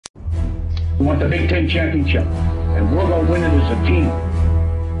We want the Big Ten championship, and we're going to win it as a team.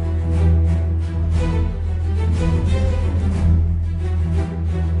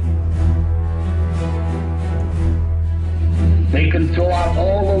 They can throw out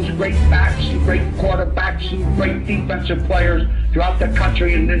all those great backs and great quarterbacks and great defensive players throughout the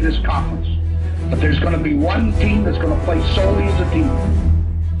country and in this conference. But there's going to be one team that's going to play solely as a team.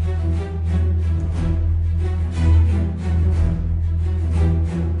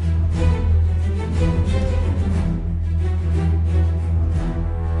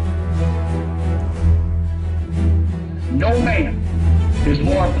 No man is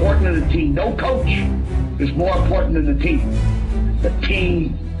more important than the team. No coach is more important than the team. The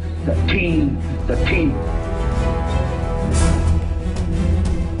team, the team, the team.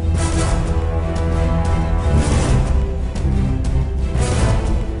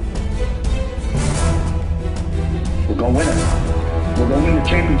 We're going to win it. We're going to win the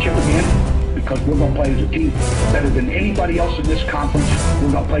championship again because we're going to play as a team. Better than anybody else in this conference,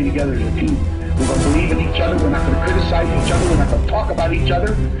 we're going to play together as a team. We're going to believe in each other. We're not going to criticize each other. We're not going to talk about each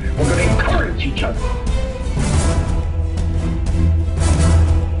other. We're going to encourage each other.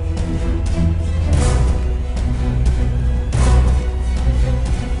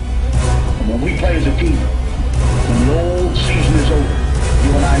 And when we play as a team, when the old season is over,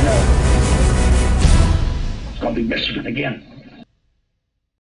 you and I know it's going to be Michigan again.